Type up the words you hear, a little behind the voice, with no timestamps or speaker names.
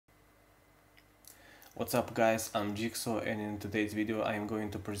What's up guys, I'm JIGSAW and in today's video I am going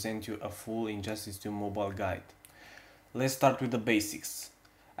to present you a full Injustice 2 mobile guide. Let's start with the basics.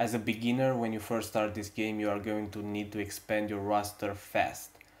 As a beginner, when you first start this game you are going to need to expand your roster fast,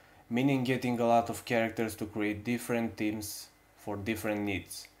 meaning getting a lot of characters to create different teams for different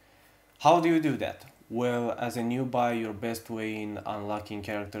needs. How do you do that? Well, as a new buy, your best way in unlocking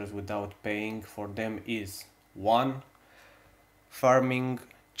characters without paying for them is 1. Farming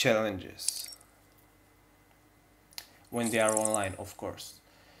challenges. When they are online, of course.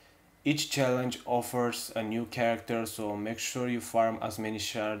 Each challenge offers a new character, so make sure you farm as many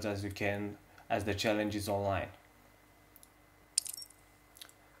shards as you can as the challenge is online.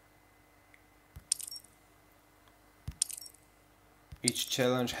 Each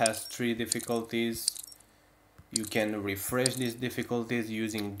challenge has 3 difficulties. You can refresh these difficulties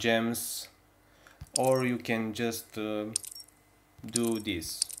using gems, or you can just do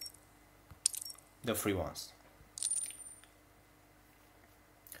this, the free ones.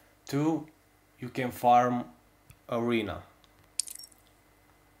 2. You can farm arena.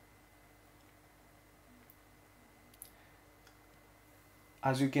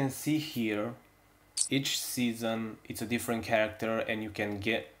 As you can see here, each season it's a different character and you can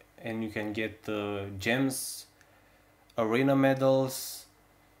get gems, arena medals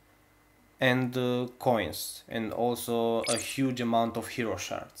and coins, and also a huge amount of hero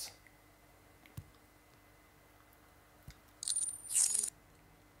shards.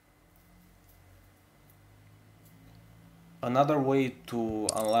 Another way to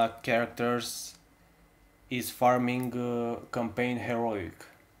unlock characters is farming campaign heroic.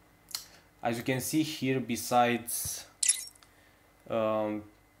 As you can see here, besides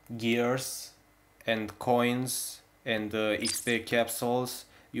gears and coins and XP capsules,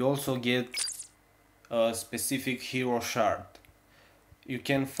 you also get a specific hero shard. You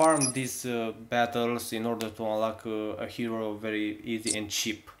can farm these battles in order to unlock a hero very easy and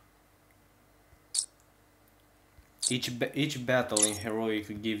cheap. Each battle in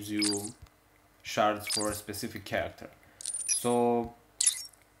heroic gives you shards for a specific character, so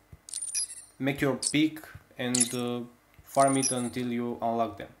make your pick and farm it until you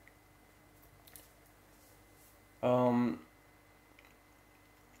unlock them.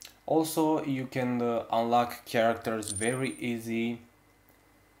 Also, you can unlock characters very easy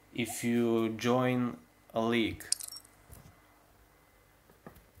if you join a league.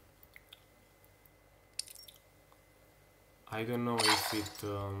 I don't know if it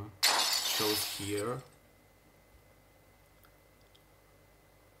shows here.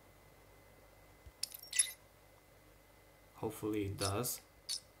 Hopefully it does.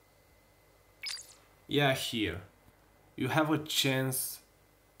 Yeah, here. You have a chance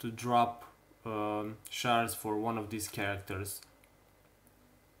to drop shards for one of these characters.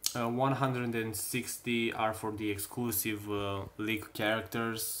 160 are for the exclusive league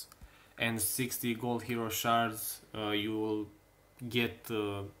characters, and 60 gold hero shards you will get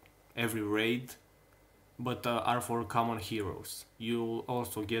every raid, but are for common heroes. You'll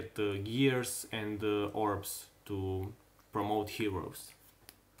also get gears and orbs to promote heroes.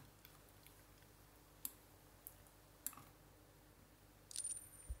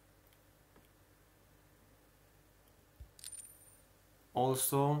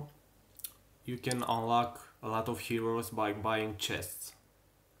 Also, you can unlock a lot of heroes by buying chests,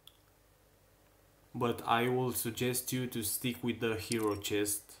 but I will suggest you to stick with the hero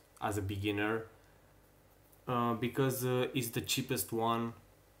chest as a beginner, because it's the cheapest one,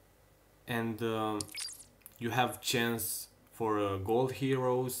 and you have chance for gold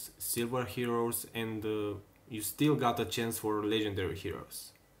heroes, silver heroes, and you still got a chance for legendary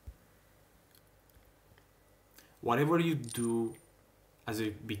heroes. Whatever you do as a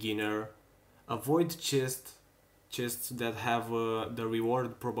beginner, avoid chests that have the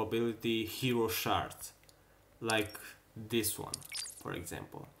reward probability hero shards, like this one, for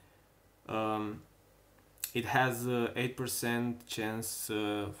example. It has 8% chance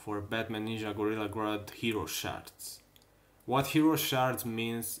for Batman Ninja Gorilla Grodd hero shards. What hero shards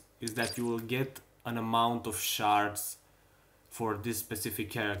means is that you will get an amount of shards for this specific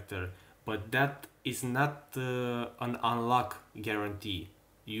character, but that is not an unlock guarantee.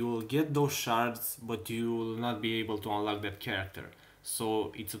 You will get those shards, but you will not be able to unlock that character,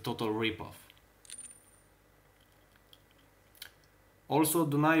 so it's a total ripoff. Also,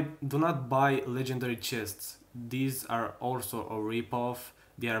 do not buy legendary chests. These are also a ripoff.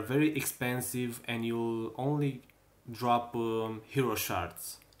 They are very expensive and you'll only drop hero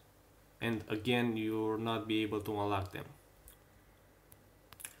shards, and again you'll not be able to unlock them.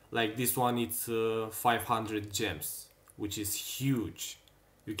 Like this one, it's 500 gems, which is huge.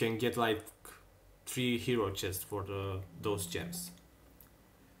 You can get like 3 hero chests for those gems.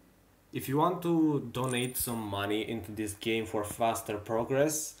 If you want to donate some money into this game for faster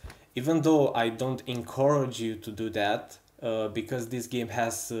progress, even though I don't encourage you to do that, because this game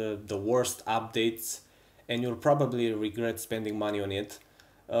has the worst updates and you'll probably regret spending money on it,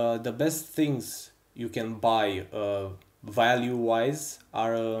 the best things you can buy value wise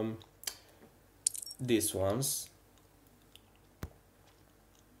are these ones.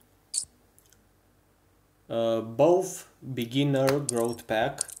 Both beginner growth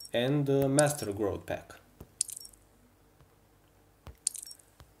pack and master growth pack.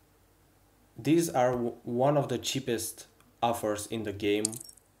 These are one of the cheapest offers in the game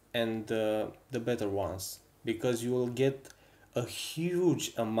and the better ones, because you will get a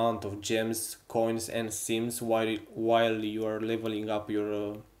huge amount of gems, coins and sims while you are leveling up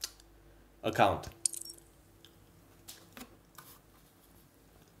your account.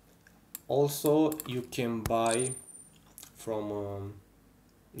 Also, you can buy from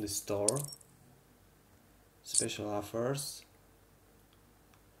the store special offers.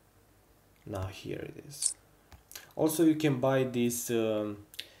 Now here it is. Also, you can buy this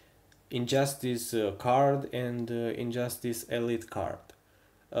Injustice card and Injustice Elite card.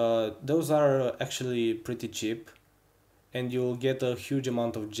 Those are actually pretty cheap, and you'll get a huge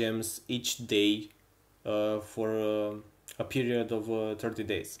amount of gems each day for a period of 30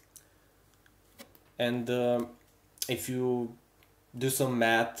 days. And if you do some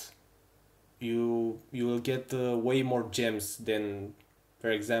math, you will get way more gems than, for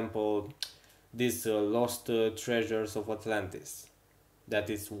example, this Lost Treasures of Atlantis. That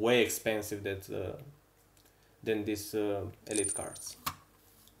is way expensive than these elite cards.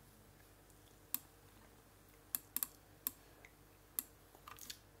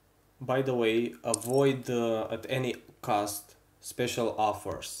 By the way, avoid at any cost special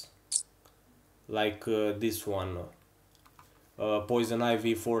offers like this one, Poison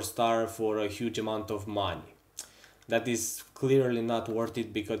Ivy 4-star for a huge amount of money. That is clearly not worth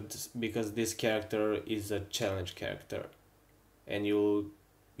it because this character is a challenge character, and you'll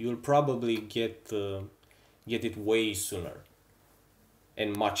probably get it way sooner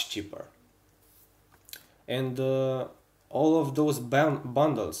and much cheaper. And all of those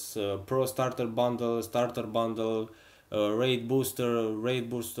bundles, Pro Starter Bundle, Raid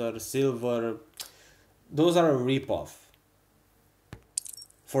Booster, Silver, those are a ripoff.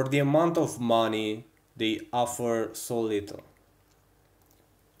 For the amount of money they offer so little.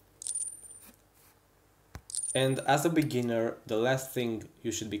 And as a beginner, the last thing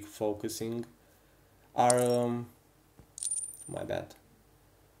you should be focusing are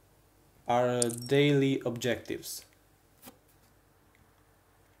daily objectives.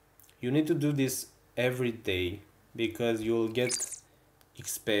 You need to do this every day because you'll get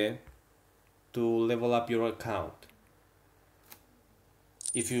XP to level up your account.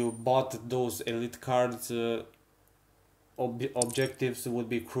 If you bought those elite cards, objectives would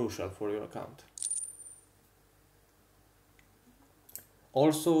be crucial for your account.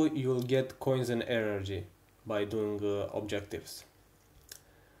 Also, you'll get coins and energy by doing objectives.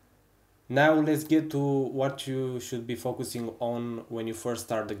 Now let's get to what you should be focusing on when you first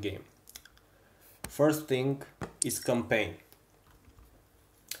start the game. First thing is campaign.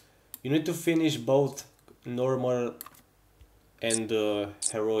 You need to finish both normal and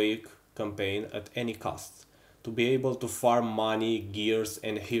heroic campaign at any cost to be able to farm money, gears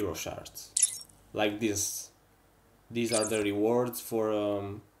and hero shards. Like this. These are the rewards for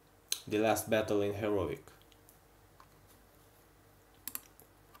the last battle in heroic.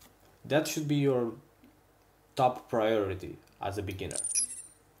 That should be your top priority as a beginner.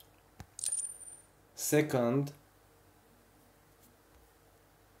 Second,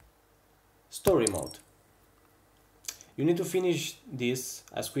 story mode. You need to finish this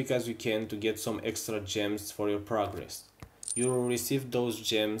as quick as you can to get some extra gems for your progress. You will receive those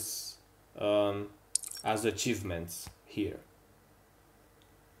gems as achievements here.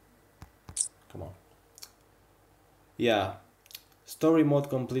 Come on. Yeah. Story mode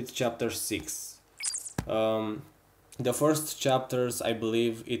complete chapter 6. The first chapters, I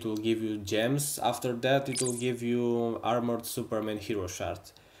believe it will give you gems. After that it will give you armored Superman hero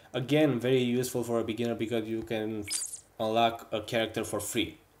shards. Again, very useful for a beginner because you can unlock a character for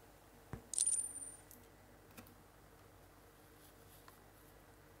free.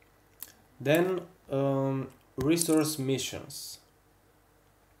 Then resource missions.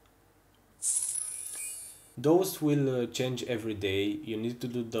 Those will change every day. You need to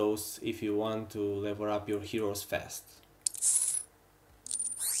do those if you want to level up your heroes fast.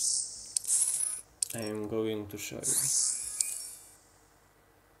 I am going to show you.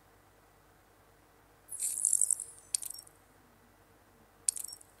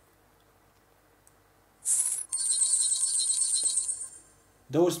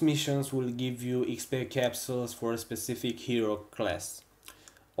 Those missions will give you XP capsules for a specific hero class.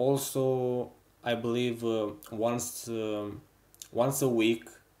 Also, I believe once a week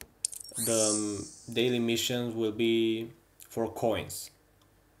the daily missions will be for coins.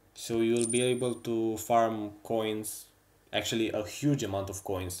 So you'll be able to farm coins, actually a huge amount of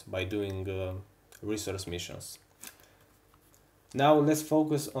coins, by doing resource missions. Now let's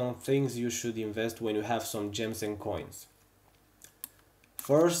focus on things you should invest when you have some gems and coins.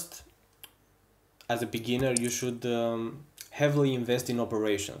 First, as a beginner, you should heavily invest in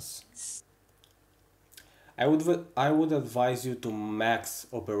operations. I would advise you to max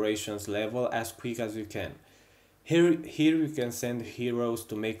operations level as quick as you can. Here you can send heroes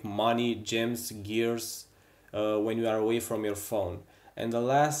to make money, gems, gears when you are away from your phone. And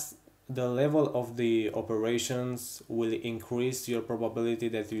the level of the operations will increase your probability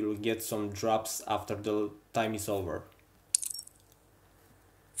that you will get some drops after the time is over.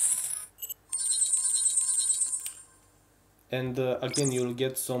 And again, you'll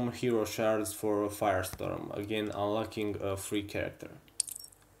get some hero shards for Firestorm, again unlocking a free character.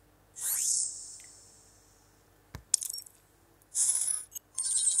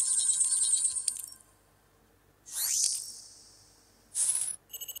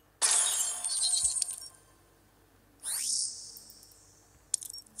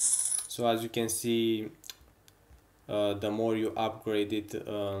 So as you can see, the more you upgrade it,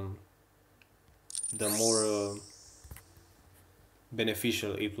 the more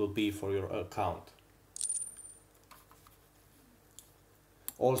beneficial it will be for your account.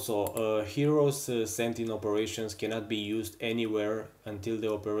 Also, heroes sent in operations cannot be used anywhere until the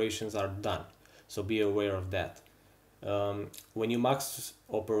operations are done, so be aware of that. When you max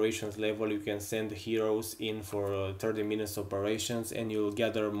operations level, you can send heroes in for 30 minutes operations and you'll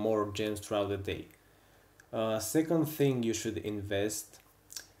gather more gems throughout the day. Second thing you should invest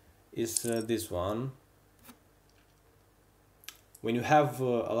is this one. When you have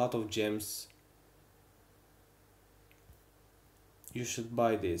a lot of gems, you should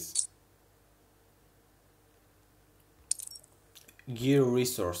buy this. Gear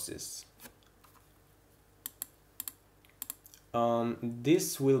resources.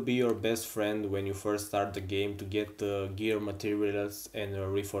 This will be your best friend when you first start the game to get gear materials and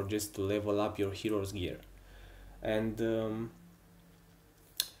reforges to level up your hero's gear. And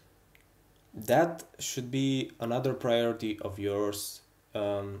that should be another priority of yours.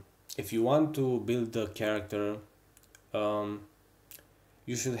 If you want to build the character,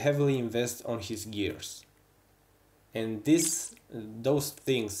 you should heavily invest on his gears. And those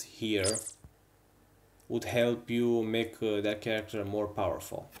things here would help you make that character more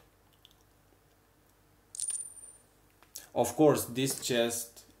powerful. Of course, this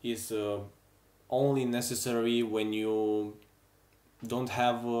chest is only necessary when you don't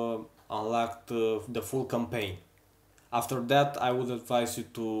have unlocked the full campaign. After that, I would advise you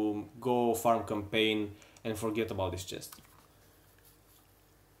to go farm campaign and forget about this chest.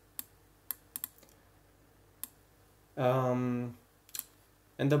 And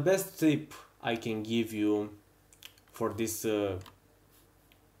the best tip I can give you for this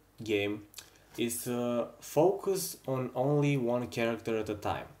game is focus on only one character at a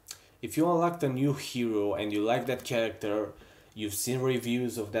time. If you unlocked a new hero and you like that character, you've seen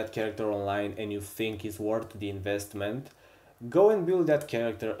reviews of that character online and you think it's worth the investment, go and build that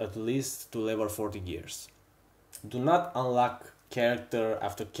character at least to level 40 gears. Do not unlock character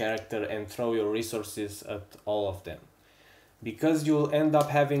after character and throw your resources at all of them, because you'll end up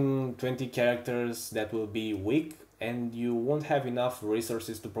having 20 characters that will be weak and you won't have enough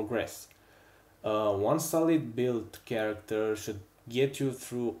resources to progress. One solid build character should get you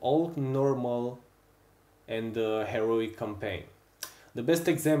through all normal and heroic campaign. The best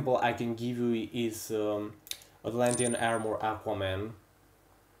example I can give you is Atlantean Armor Aquaman.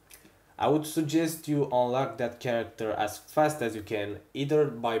 I would suggest you unlock that character as fast as you can, either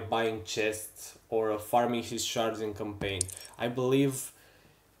by buying chests or farming his shards in campaign. I believe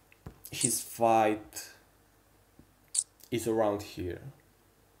his fight is around here.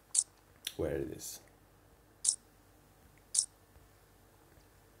 Where it is?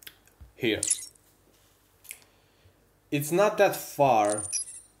 Here. It's not that far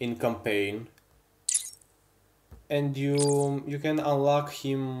in campaign, and you can unlock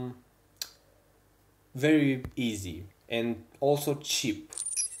him very easy and also cheap.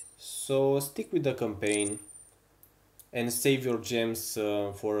 So stick with the campaign and save your gems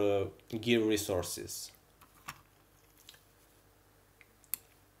for gear resources.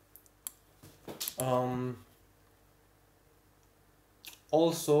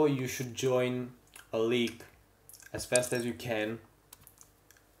 Also, you should join a league as fast as you can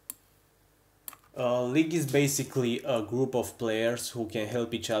League is basically a group of players who can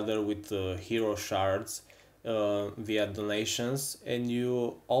help each other with hero shards via donations, and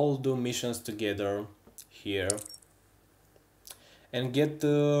you all do missions together here and get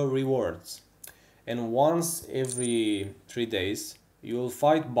rewards. And once every 3 days, you'll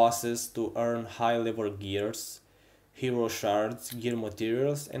fight bosses to earn high level gears, hero shards, gear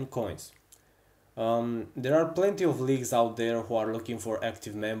materials, and coins. There are plenty of leagues out there who are looking for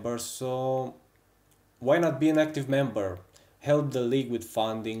active members, so why not be an active member? Help the league with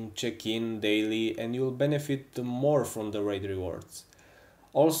funding, check in daily, and you'll benefit more from the raid rewards.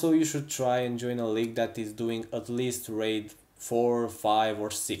 Also, you should try and join a league that is doing at least raid 4, 5,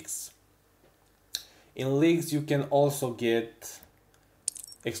 or 6. In leagues, you can also get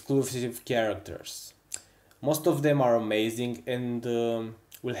exclusive characters. Most of them are amazing and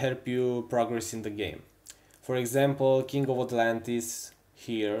will help you progress in the game. For example, King of Atlantis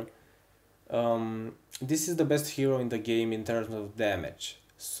here. This is the best hero in the game in terms of damage,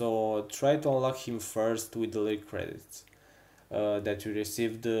 so try to unlock him first with the league credits that you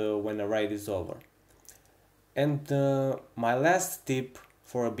received when a raid is over. And my last tip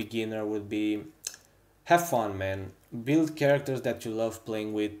for a beginner would be have fun, man. Build characters that you love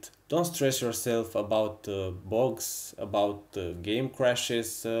playing with. Don't stress yourself about bugs, about game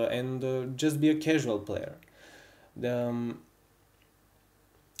crashes, and just be a casual player. The,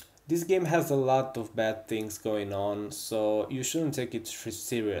 this game has a lot of bad things going on, so you shouldn't take it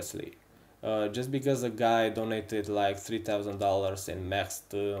seriously. Just because a guy donated like $3,000 and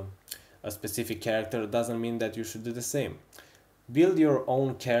maxed a specific character doesn't mean that you should do the same. Build your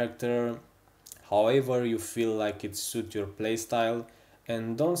own character however you feel like it suits your playstyle,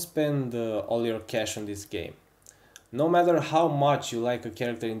 and don't spend all your cash on this game. No matter how much you like a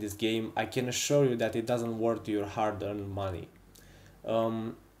character in this game, I can assure you that it doesn't worth your hard-earned money.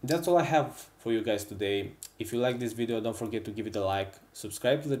 That's all I have for you guys today. If you like this video, don't forget to give it a like,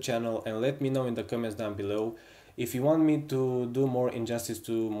 subscribe to the channel, and let me know in the comments down below if you want me to do more Injustice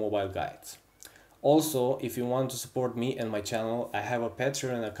 2 mobile guides. Also, if you want to support me and my channel, I have a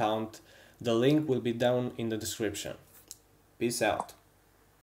Patreon account. The link will be down in the description. Peace out.